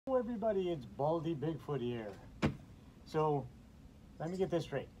Hello everybody, it's Baldy Bigfoot here. So, let me get this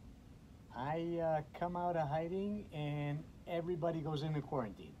straight. I come out of hiding and everybody goes into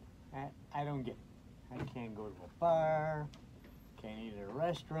quarantine. I don't get it. I can't go to a bar, can't eat at a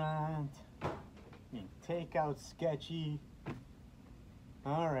restaurant, I mean, takeout's sketchy.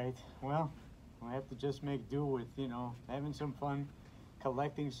 Alright, well, I have to just make do with, having some fun,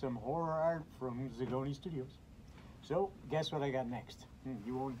 collecting some horror art from Zagone Studios. So, guess what I got next?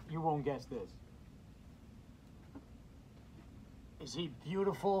 You won't guess this. Is he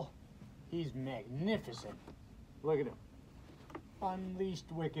beautiful? He's magnificent. Look at him.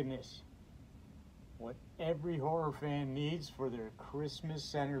 Unleashed wickedness. What every horror fan needs for their Christmas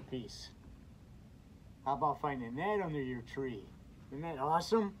centerpiece. How about finding that under your tree? Isn't that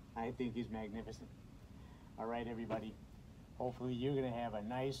awesome? I think he's magnificent. All right, everybody. Hopefully you're gonna have a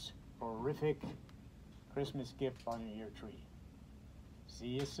nice, horrific Christmas gift under your tree. See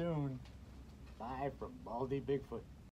you soon. Bye from Baldy Bigfoot.